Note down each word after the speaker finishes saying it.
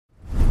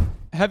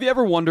Have you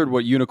ever wondered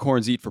what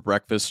unicorns eat for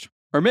breakfast?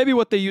 Or maybe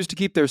what they use to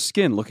keep their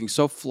skin looking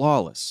so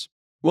flawless?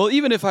 Well,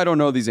 even if I don't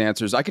know these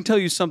answers, I can tell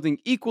you something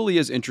equally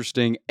as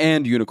interesting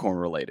and unicorn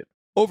related.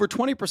 Over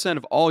 20%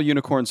 of all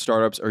unicorn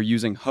startups are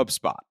using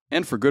HubSpot,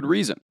 and for good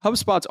reason.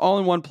 HubSpot's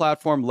all-in-one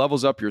platform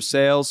levels up your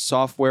sales,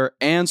 software,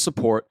 and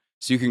support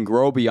so you can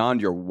grow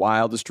beyond your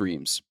wildest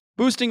dreams,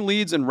 boosting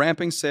leads and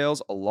ramping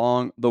sales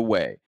along the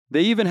way.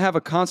 They even have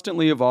a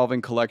constantly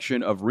evolving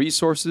collection of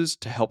resources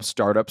to help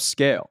startups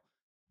scale.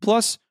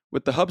 Plus,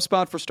 with the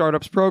HubSpot for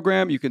Startups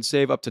program, you can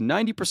save up to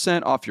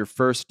 90% off your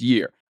first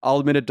year. I'll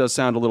admit it does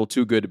sound a little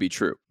too good to be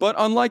true. But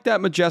unlike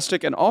that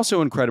majestic and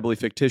also incredibly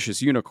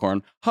fictitious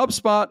unicorn,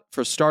 HubSpot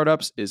for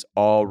Startups is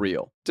all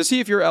real. To see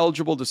if you're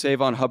eligible to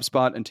save on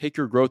HubSpot and take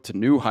your growth to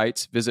new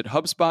heights, visit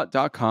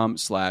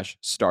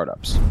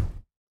HubSpot.com/startups.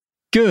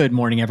 Good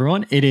morning,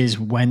 everyone. It is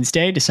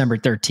Wednesday, December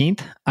 13th.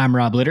 I'm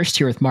Rob Litterst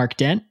here with Mark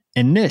Dent,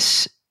 and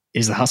this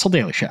is the Hustle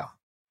Daily Show.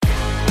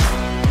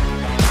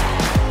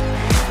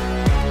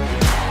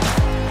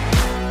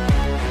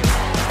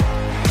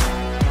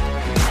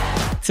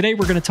 Today,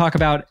 we're going to talk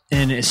about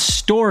an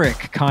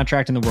historic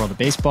contract in the world of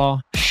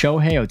baseball.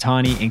 Shohei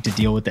Ohtani inked a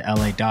deal with the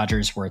LA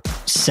Dodgers worth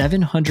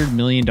 $700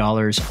 million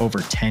over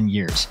 10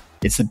 years.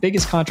 It's the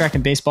biggest contract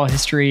in baseball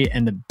history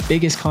and the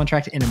biggest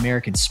contract in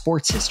American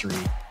sports history.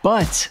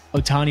 But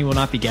Ohtani will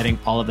not be getting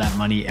all of that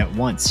money at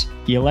once.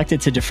 He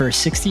elected to defer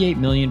 $68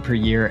 million per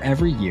year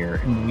every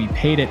year and will be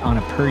paid it on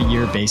a per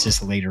year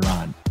basis later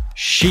on.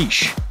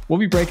 Sheesh. We'll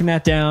be breaking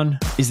that down.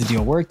 Is the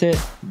deal worth it?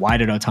 Why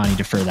did Ohtani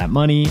defer that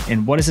money?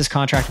 And what does this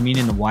contract mean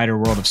in the wider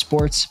world of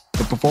sports?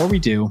 But before we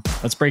do,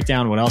 let's break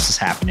down what else is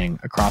happening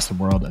across the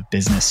world of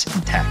business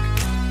and tech.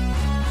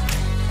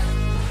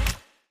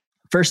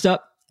 First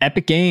up,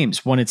 Epic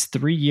Games won its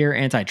 3-year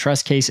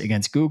antitrust case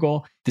against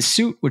Google. The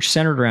suit, which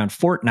centered around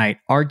Fortnite,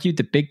 argued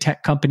that big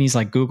tech companies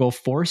like Google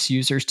force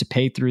users to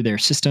pay through their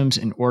systems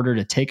in order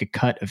to take a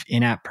cut of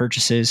in-app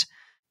purchases.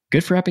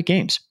 Good for Epic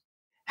Games.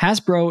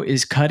 Hasbro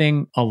is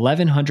cutting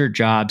 1,100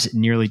 jobs,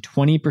 nearly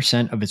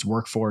 20% of its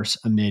workforce,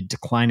 amid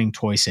declining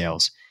toy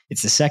sales.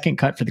 It's the second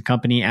cut for the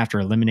company after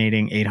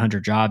eliminating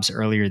 800 jobs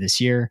earlier this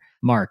year.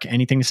 Mark,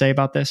 anything to say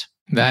about this?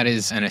 That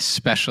is an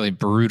especially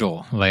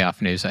brutal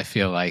layoff news. I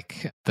feel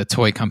like the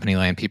toy company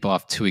laying people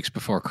off 2 weeks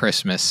before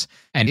Christmas.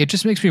 And it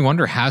just makes me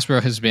wonder,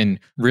 Hasbro has been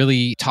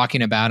really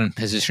talking about and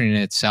positioning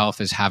itself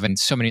as having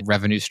so many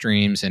revenue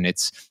streams and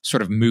its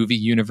sort of movie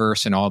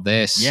universe and all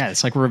this. Yeah,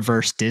 it's like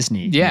reverse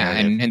Disney. Yeah,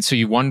 and so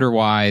you wonder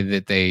why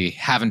that they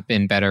haven't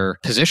been better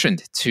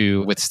positioned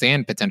to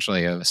withstand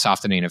potentially a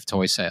softening of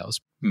toy sales.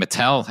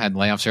 Mattel had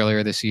layoffs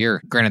earlier this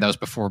year. Granted, that was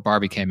before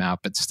Barbie came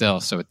out, but still.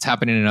 So it's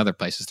happening in other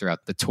places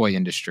throughout the toy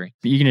industry.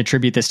 You can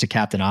attribute this to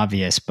Captain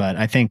Obvious, but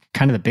I think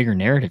kind of the bigger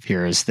narrative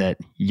here is that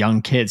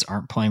young kids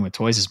aren't playing with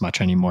toys as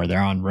much anymore.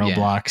 They're on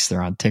Roblox,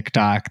 They're on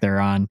TikTok, they're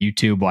on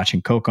YouTube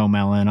watching Coco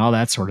Melon, all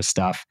that sort of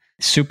stuff.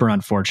 Super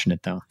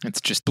unfortunate, though. It's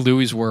just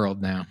Bluey's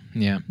world now.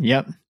 Yeah.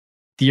 Yep.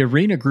 The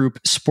Arena Group,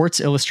 Sports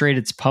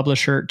Illustrated's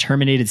publisher,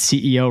 terminated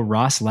CEO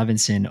Ross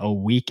Levinson a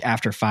week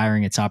after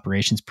firing its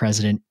operations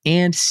president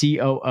and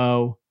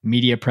COO,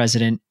 media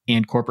president,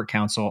 and corporate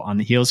counsel on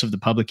the heels of the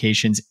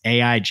publication's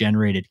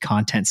AI-generated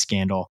content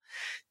scandal.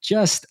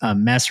 Just a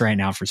mess right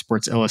now for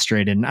Sports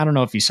Illustrated. And I don't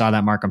know if you saw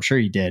that, Mark. I'm sure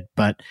you did.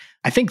 But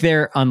I think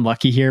they're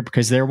unlucky here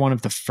because they're one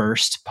of the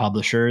first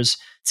publishers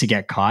to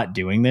get caught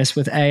doing this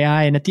with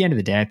AI. And at the end of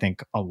the day, I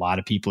think a lot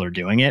of people are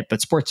doing it. But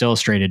Sports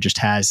Illustrated just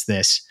has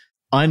this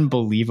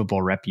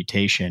unbelievable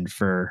reputation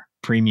for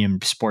premium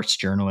sports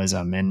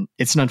journalism. And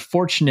it's an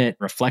unfortunate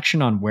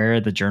reflection on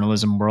where the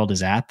journalism world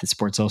is at that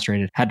Sports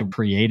Illustrated had to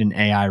create an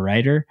AI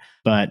writer.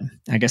 But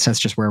I guess that's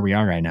just where we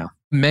are right now.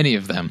 Many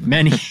of them.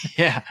 Many.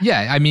 Yeah.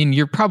 Yeah. I mean,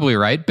 you're probably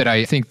right. But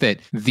I think that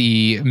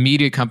the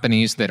media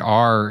companies that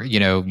are,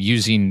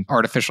 using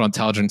artificial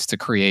intelligence to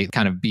create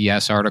kind of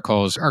BS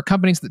articles are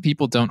companies that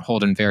people don't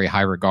hold in very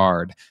high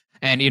regard.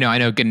 And, I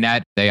know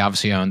Gannett, they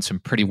obviously own some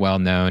pretty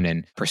well-known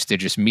and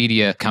prestigious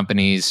media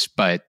companies,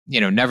 but,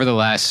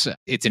 nevertheless,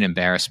 it's an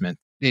embarrassment.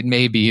 It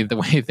may be the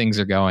way things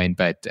are going,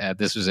 but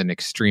this was an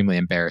extremely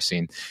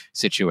embarrassing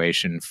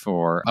situation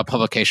for a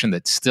publication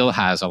that still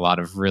has a lot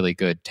of really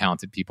good,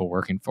 talented people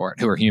working for it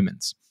who are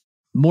humans.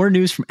 More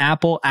news from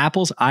Apple.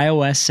 Apple's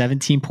iOS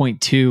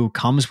 17.2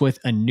 comes with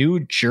a new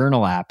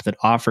journal app that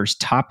offers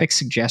topic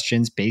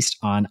suggestions based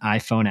on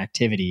iPhone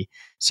activity,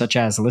 such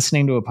as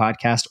listening to a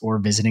podcast or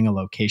visiting a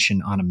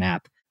location on a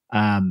map.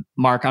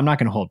 Mark, I'm not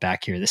going to hold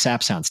back here. This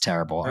app sounds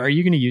terrible. Are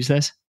you going to use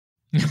this?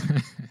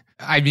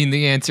 I mean,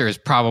 the answer is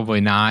probably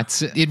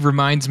not. It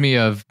reminds me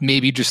of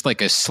maybe just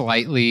like a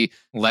slightly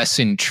less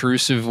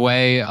intrusive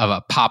way of a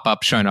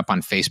pop-up showing up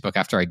on Facebook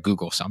after I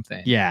Google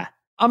something. Yeah.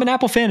 I'm an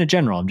Apple fan in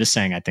general. I'm just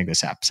saying I think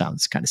this app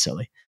sounds kind of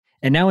silly.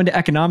 And now into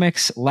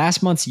economics.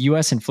 Last month's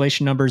U.S.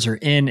 inflation numbers are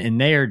in,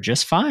 and they are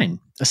just fine.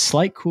 A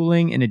slight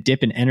cooling and a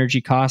dip in energy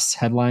costs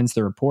headlines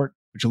the report,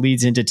 which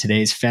leads into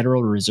today's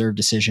Federal Reserve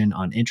decision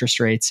on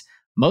interest rates.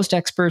 Most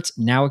experts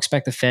now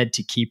expect the Fed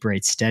to keep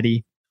rates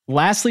steady.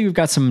 Lastly, we've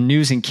got some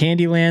news in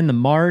Candyland. The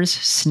Mars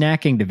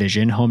snacking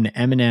division, home to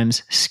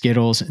M&M's,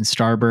 Skittles, and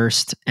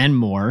Starburst, and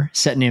more,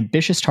 set an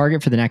ambitious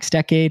target for the next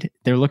decade.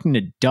 They're looking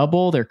to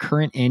double their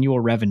current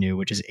annual revenue,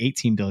 which is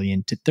 $18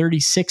 billion, to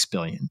 $36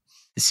 billion.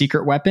 The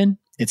secret weapon?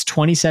 Its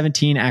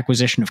 2017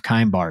 acquisition of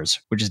Kind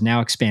Bars, which is now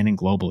expanding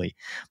globally.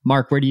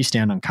 Mark, where do you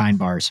stand on Kind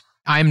Bars?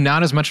 I'm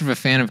not as much of a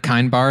fan of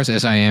Kind Bars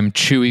as I am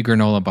chewy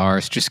granola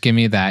bars. Just give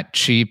me that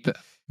cheap,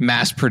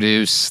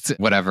 mass-produced,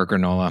 whatever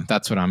granola.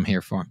 That's what I'm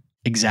here for.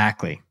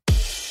 Exactly.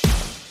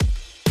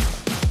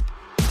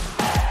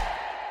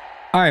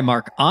 All right,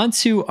 Mark, on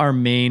to our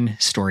main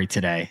story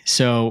today.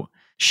 So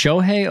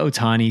Shohei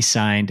Ohtani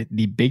signed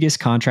the biggest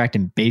contract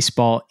in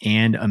baseball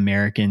and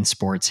American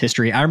sports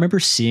history. I remember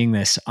seeing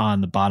this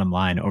on the bottom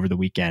line over the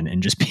weekend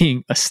and just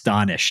being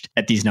astonished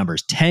at these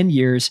numbers. 10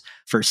 years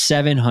for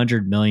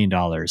 $700 million.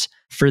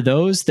 For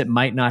those that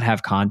might not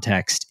have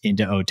context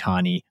into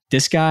Ohtani,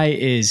 this guy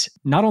is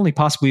not only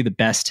possibly the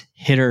best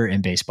hitter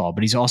in baseball,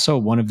 but he's also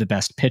one of the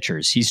best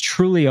pitchers. He's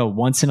truly a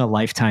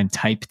once-in-a-lifetime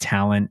type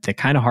talent that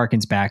kind of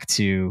harkens back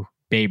to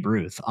Babe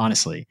Ruth,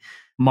 honestly.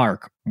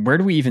 Mark, where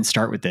do we even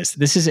start with this?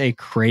 This is a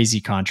crazy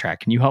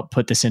contract. Can you help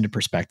put this into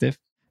perspective?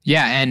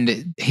 Yeah,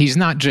 and he's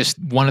not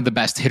just one of the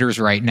best hitters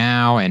right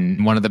now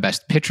and one of the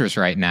best pitchers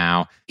right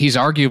now. He's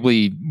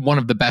arguably one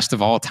of the best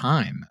of all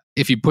time.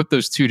 If you put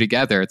those two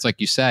together, it's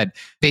like you said,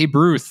 Babe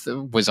Ruth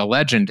was a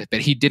legend, but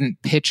he didn't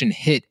pitch and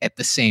hit at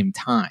the same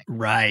time.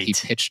 Right. He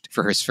pitched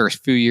for his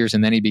first few years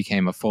and then he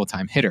became a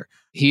full-time hitter.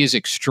 He is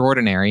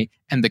extraordinary.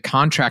 And the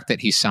contract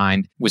that he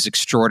signed was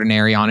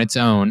extraordinary on its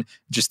own,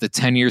 just the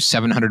 10 years,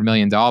 $700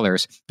 million.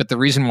 But the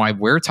reason why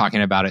we're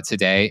talking about it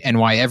today and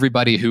why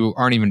everybody who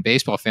aren't even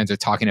baseball fans are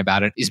talking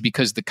about it is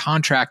because the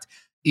contract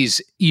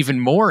is even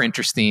more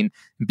interesting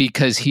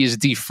because he is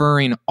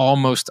deferring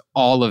almost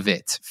all of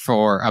it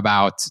for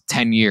about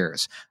 10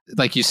 years.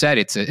 Like you said,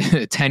 it's a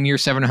 10-year,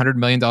 $700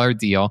 million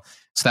deal.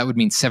 So that would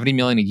mean $70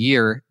 million a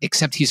year,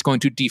 except he's going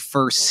to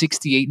defer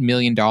 $68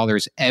 million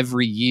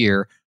every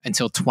year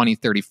until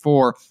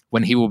 2034,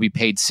 when he will be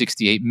paid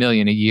 $68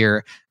 million a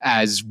year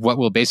as what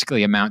will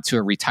basically amount to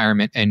a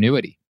retirement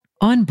annuity.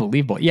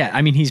 Unbelievable. Yeah.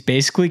 I mean, he's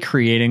basically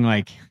creating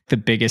like the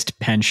biggest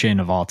pension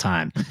of all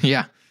time.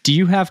 Yeah. Do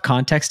you have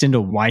context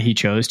into why he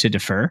chose to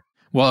defer?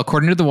 Well,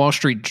 according to the Wall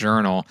Street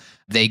Journal,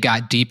 they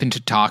got deep into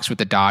talks with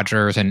the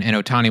Dodgers, and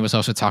Ohtani was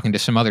also talking to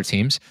some other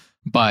teams.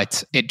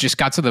 But it just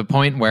got to the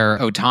point where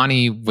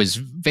Ohtani was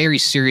very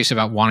serious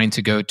about wanting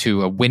to go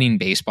to a winning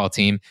baseball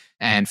team.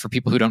 And for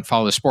people who don't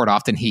follow the sport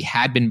often, he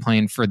had been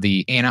playing for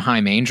the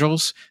Anaheim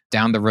Angels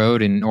down the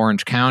road in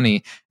Orange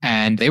County,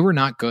 and they were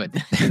not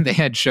good. They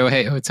had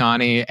Shohei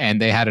Ohtani,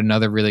 and they had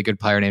another really good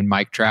player named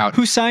Mike Trout.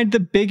 Who signed the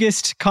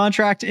biggest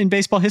contract in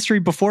baseball history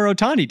before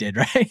Ohtani did,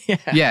 right?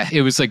 Yeah,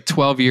 it was like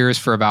 12 years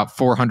for about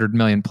 $400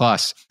 million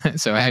plus.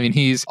 So, I mean,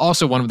 he's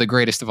also one of the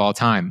greatest of all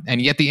time.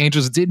 And yet the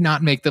Angels did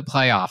not make the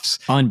playoffs.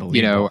 Unbelievable.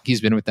 You know, he's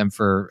been with them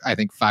for, I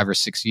think, 5 or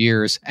 6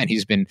 years, and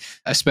he's been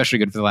especially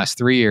good for the last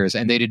 3 years.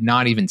 And they did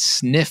not even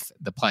sniff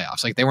the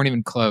playoffs. Like, they weren't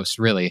even close,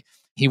 really.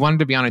 He wanted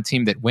to be on a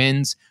team that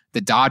wins.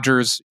 The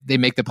Dodgers, they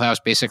make the playoffs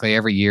basically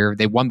every year.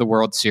 They won the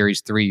World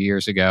Series 3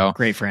 years ago.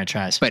 Great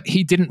franchise. But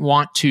he didn't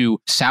want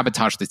to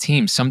sabotage the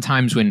team.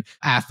 Sometimes when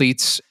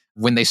athletes,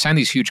 when they sign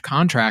these huge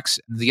contracts,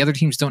 the other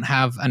teams don't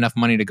have enough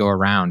money to go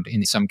around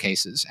in some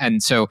cases.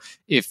 And so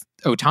if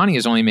Ohtani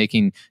is only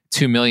making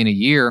 $2 million a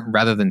year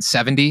rather than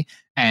 70,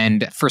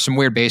 and for some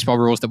weird baseball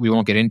rules that we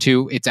won't get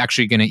into, it's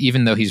actually going to,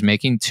 even though he's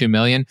making $2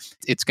 million,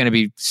 it's going to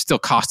be still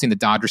costing the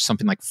Dodgers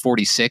something like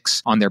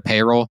 46 on their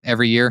payroll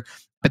every year.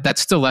 But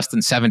that's still less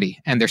than 70.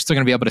 And they're still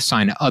going to be able to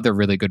sign other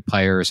really good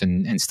players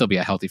and still be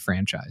a healthy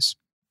franchise.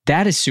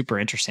 That is super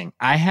interesting.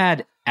 I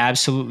had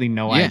absolutely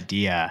no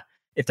idea.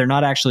 If they're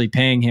not actually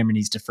paying him and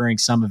he's deferring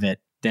some of it,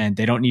 then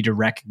they don't need to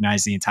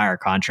recognize the entire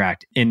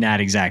contract in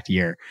that exact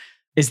year.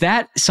 Is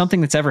that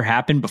something that's ever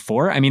happened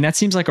before? I mean, that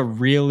seems like a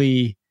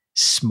really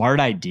smart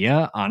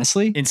idea,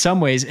 honestly, in some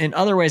ways. In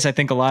other ways, I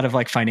think a lot of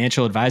like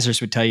financial advisors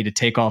would tell you to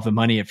take all the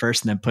money at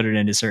first and then put it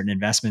into certain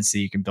investments so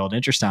you can build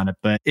interest on it.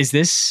 But is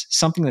this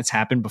something that's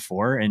happened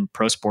before in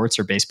pro sports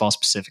or baseball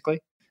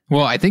specifically?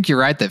 Well, I think you're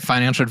right that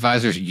financial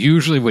advisors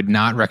usually would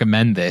not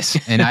recommend this.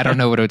 And I don't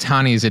know what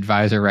Ohtani's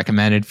advisor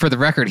recommended. For the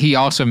record, he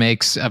also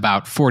makes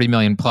about 40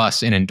 million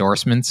plus in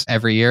endorsements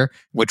every year,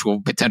 which will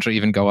potentially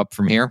even go up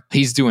from here.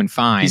 He's doing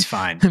fine. He's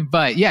fine.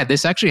 But yeah,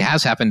 this actually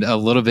has happened a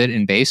little bit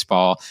in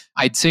baseball.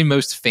 I'd say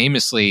most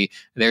famously,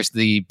 there's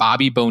the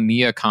Bobby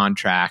Bonilla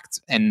contract.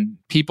 And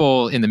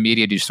people in the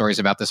media do stories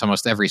about this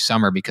almost every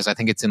summer because I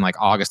think it's in like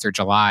August or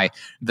July.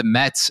 The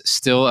Mets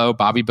still owe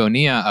Bobby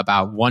Bonilla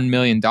about $1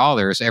 million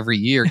every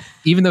year,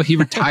 even though he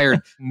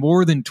retired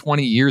more than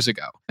 20 years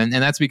ago. And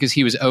that's because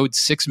he was owed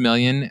 $6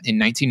 million in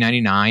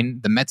 1999.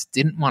 The Mets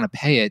didn't want to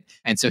pay it.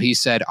 And so he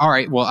said, all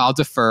right, well, I'll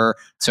defer.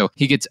 So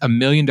he gets $1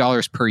 million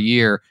per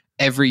year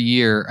every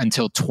year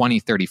until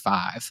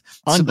 2035.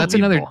 So that's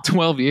another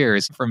 12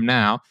 years from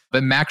now.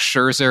 But Max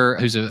Scherzer,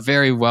 who's a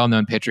very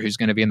well-known pitcher who's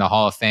going to be in the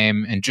Hall of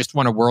Fame and just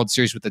won a World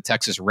Series with the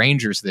Texas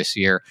Rangers this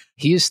year,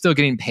 he is still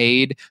getting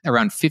paid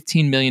around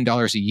 $15 million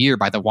a year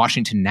by the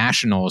Washington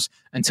Nationals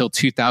until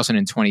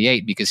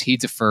 2028 because he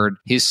deferred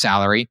his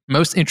salary.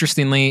 Most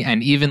interestingly,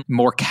 and even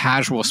more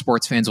casual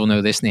sports fans will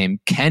know this name,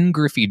 Ken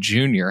Griffey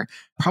Jr.,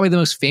 probably the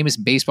most famous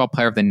baseball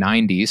player of the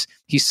 90s.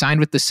 He signed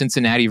with the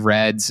Cincinnati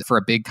Reds for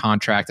a big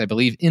contract, I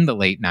believe, in the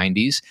late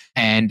 90s.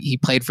 And he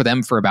played for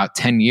them for about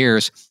 10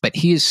 years, but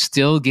he is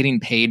still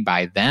getting paid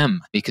by them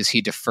because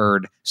he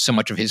deferred so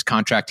much of his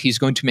contract. He's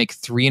going to make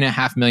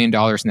 $3.5 million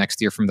next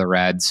year from the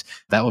Reds.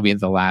 That will be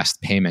the last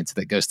payment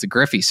that goes to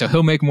Griffey. So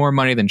he'll make more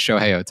money than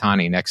Shohei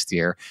Ohtani next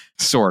year,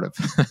 sort of.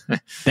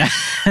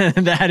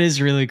 That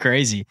is really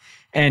crazy.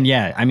 And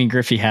yeah, I mean,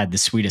 Griffey had the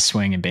sweetest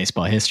swing in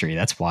baseball history.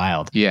 That's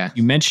wild. Yeah.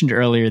 You mentioned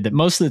earlier that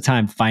most of the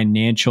time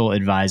financial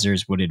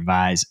advisors would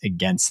advise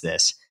against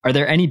this. Are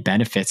there any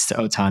benefits to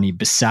Ohtani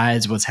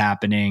besides what's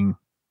happening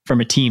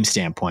from a team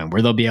standpoint,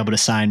 where they'll be able to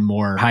sign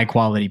more high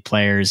quality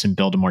players and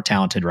build a more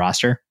talented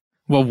roster?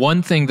 Well,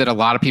 one thing that a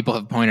lot of people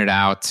have pointed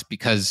out,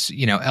 because,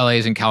 LA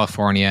is in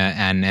California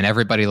and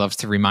everybody loves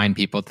to remind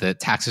people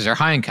that taxes are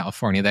high in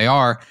California. They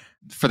are.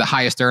 For the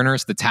highest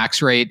earners, the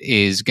tax rate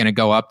is going to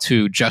go up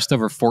to just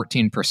over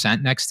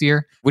 14% next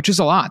year, which is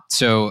a lot.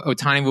 So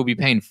Ohtani will be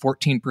paying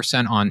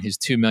 14% on his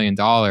 $2 million.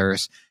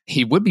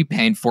 He would be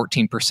paying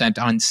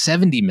 14% on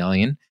 $70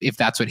 million if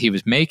that's what he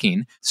was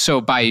making. So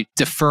by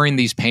deferring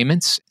these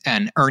payments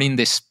and earning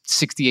this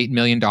 $68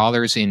 million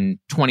in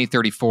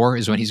 2034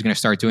 is when he's going to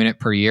start doing it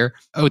per year,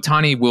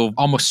 Ohtani will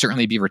almost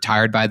certainly be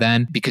retired by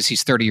then because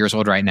he's 30 years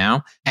old right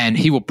now. And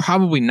he will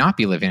probably not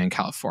be living in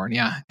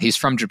California. He's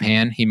from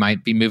Japan. He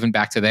might be moving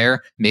back to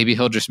there. Maybe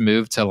he'll just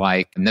move to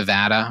like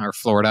Nevada or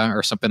Florida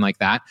or something like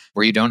that,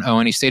 where you don't owe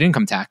any state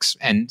income tax.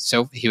 And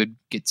so he would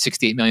get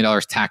 $68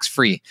 million tax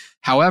free.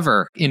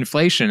 However,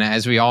 inflation,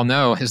 as we all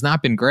know, has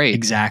not been great.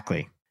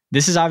 Exactly.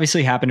 This has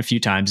obviously happened a few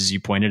times, as you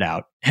pointed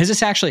out. Has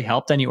this actually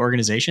helped any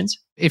organizations?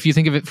 If you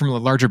think of it from a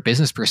larger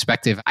business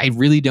perspective, I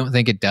really don't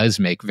think it does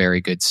make very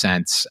good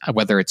sense,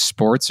 whether it's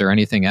sports or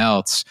anything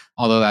else.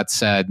 Although that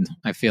said,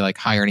 I feel like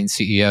high earning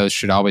CEOs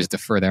should always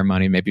defer their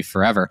money, maybe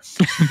forever.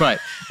 But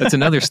that's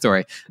another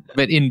story.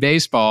 But in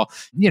baseball,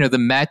 the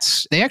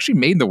Mets, they actually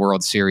made the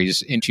World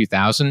Series in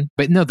 2000.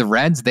 But no, the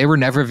Reds, they were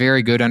never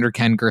very good under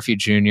Ken Griffey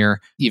Jr.,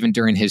 even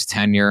during his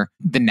tenure.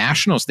 The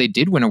Nationals, they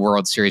did win a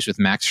World Series with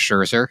Max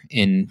Scherzer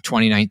in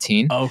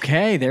 2019.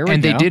 Okay, there we go.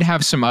 And they did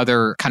have some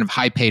other kind of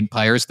high paid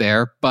players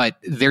there, but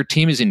their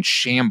team is in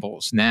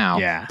shambles now.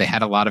 Yeah. They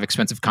had a lot of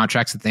expensive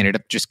contracts that they ended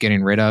up just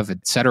getting rid of,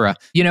 etc.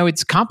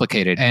 It's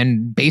complicated,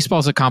 and baseball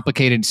is a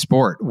complicated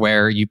sport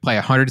where you play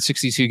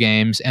 162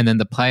 games and then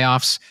the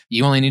playoffs,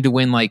 you only need to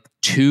win like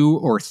 2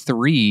 or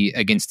 3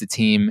 against a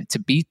team to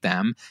beat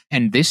them.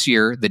 And this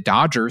year, the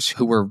Dodgers,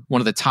 who were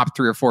one of the top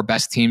 3 or 4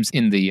 best teams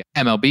in the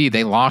MLB,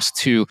 they lost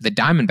to the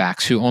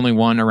Diamondbacks, who only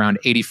won around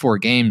 84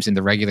 games in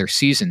the regular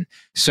season.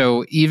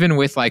 So even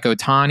with like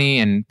Ohtani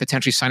and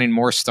potentially signing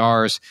more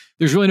stars,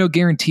 there's really no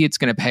guarantee it's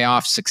going to pay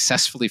off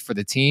successfully for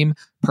the team.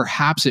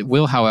 Perhaps it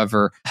will,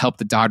 however, help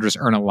the Dodgers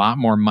earn a lot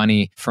more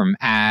money from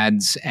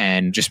ads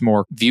and just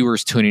more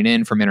viewers tuning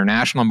in from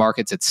international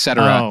markets,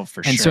 etc. Oh,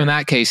 for sure. And so in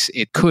that case,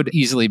 it could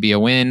easily be a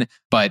win.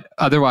 But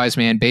otherwise,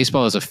 man,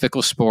 baseball is a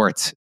fickle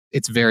sport.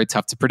 It's very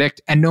tough to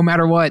predict. And no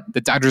matter what,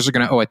 the Dodgers are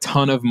going to owe a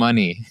ton of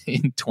money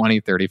in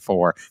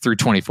 2034 through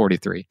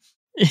 2043.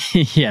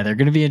 Yeah, they're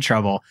going to be in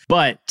trouble.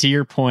 But to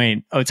your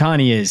point,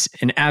 Ohtani is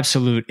an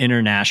absolute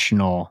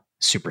international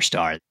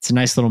superstar. It's a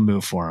nice little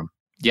move for him.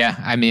 Yeah,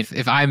 I mean,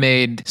 if I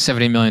made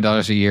 $70 million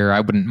a year, I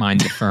wouldn't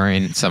mind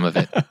deferring some of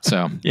it.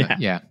 So,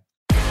 yeah.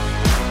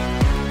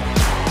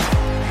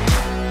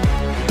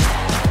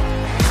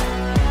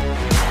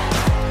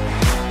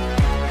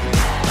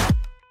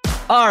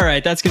 All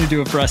right, that's going to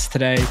do it for us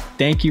today.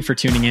 Thank you for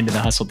tuning in to the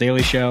Hustle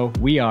Daily Show.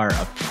 We are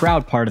a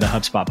proud part of the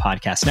HubSpot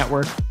Podcast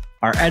Network.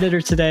 Our editor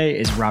today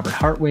is Robert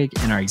Hartwig,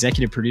 and our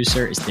executive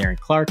producer is Darren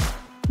Clark.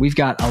 We've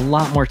got a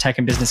lot more tech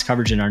and business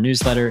coverage in our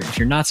newsletter. If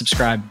you're not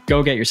subscribed,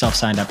 go get yourself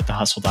signed up at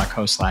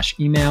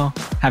thehustle.co/email.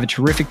 Have a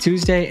terrific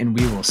Tuesday, and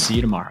we will see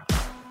you tomorrow.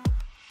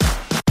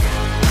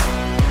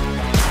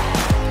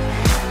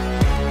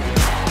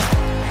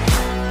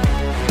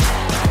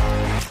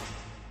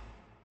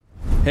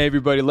 Hey,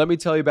 everybody, let me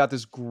tell you about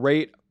this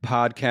great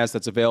podcast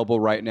that's available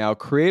right now.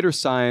 Creator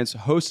Science,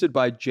 hosted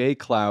by Jay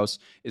Klaus,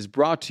 is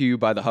brought to you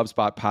by the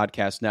HubSpot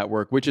Podcast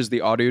Network, which is the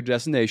audio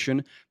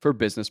destination for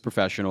business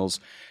professionals.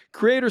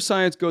 Creator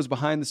Science goes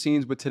behind the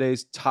scenes with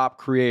today's top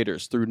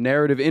creators. Through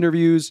narrative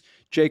interviews,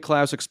 Jay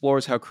Klaus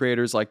explores how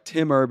creators like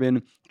Tim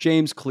Urban,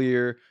 James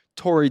Clear,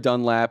 Tori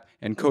Dunlap,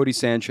 and Cody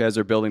Sanchez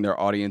are building their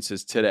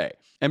audiences today.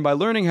 And by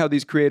learning how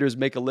these creators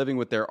make a living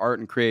with their art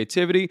and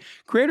creativity,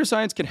 Creator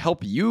Science can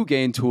help you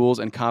gain tools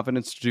and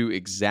confidence to do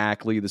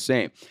exactly the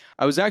same.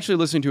 I was actually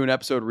listening to an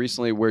episode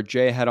recently where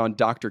Jay had on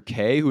Dr.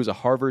 K, who's a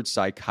Harvard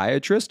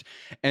psychiatrist,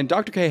 and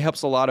Dr. K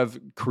helps a lot of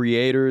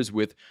creators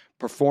with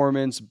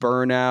performance,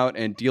 burnout,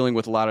 and dealing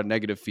with a lot of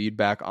negative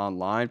feedback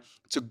online.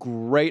 It's a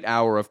great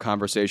hour of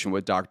conversation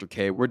with Dr.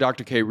 K, where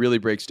Dr. K really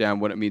breaks down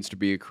what it means to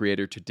be a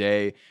creator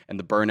today and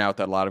the burnout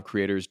that a lot of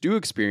creators do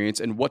experience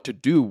and what to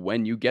do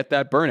when you get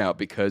that burnout,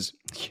 because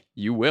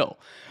you will.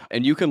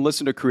 And you can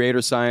listen to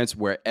Creator Science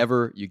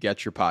wherever you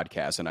get your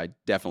podcasts, and I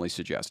definitely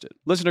suggest it.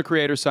 Listen to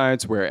Creator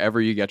Science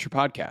wherever you get your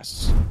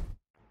podcasts.